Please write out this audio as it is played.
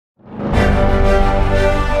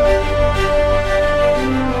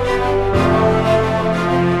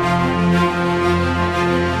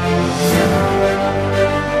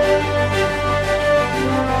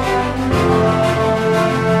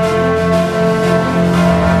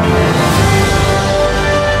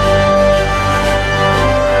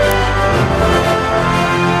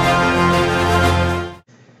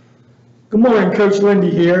Coach Lindy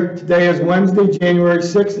here. Today is Wednesday, January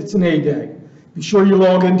 6th. It's an A day. Be sure you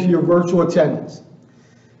log into your virtual attendance.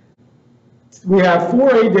 We have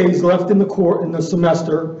 4 A days left in the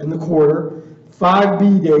semester, in the quarter, 5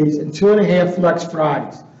 B days, and 2.5 Flex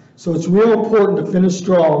Fridays. So it's real important to finish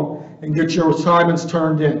strong and get your assignments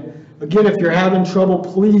turned in. Again, if you're having trouble,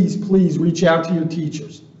 please reach out to your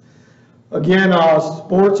teachers. Again,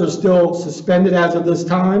 sports are still suspended as of this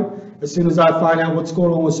time. As soon as I find out what's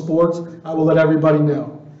going on with sports, I will let everybody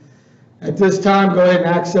know. At this time, go ahead and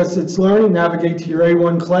access It's Learning, navigate to your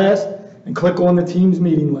A1 class, and click on the Teams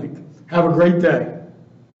meeting link. Have a great day.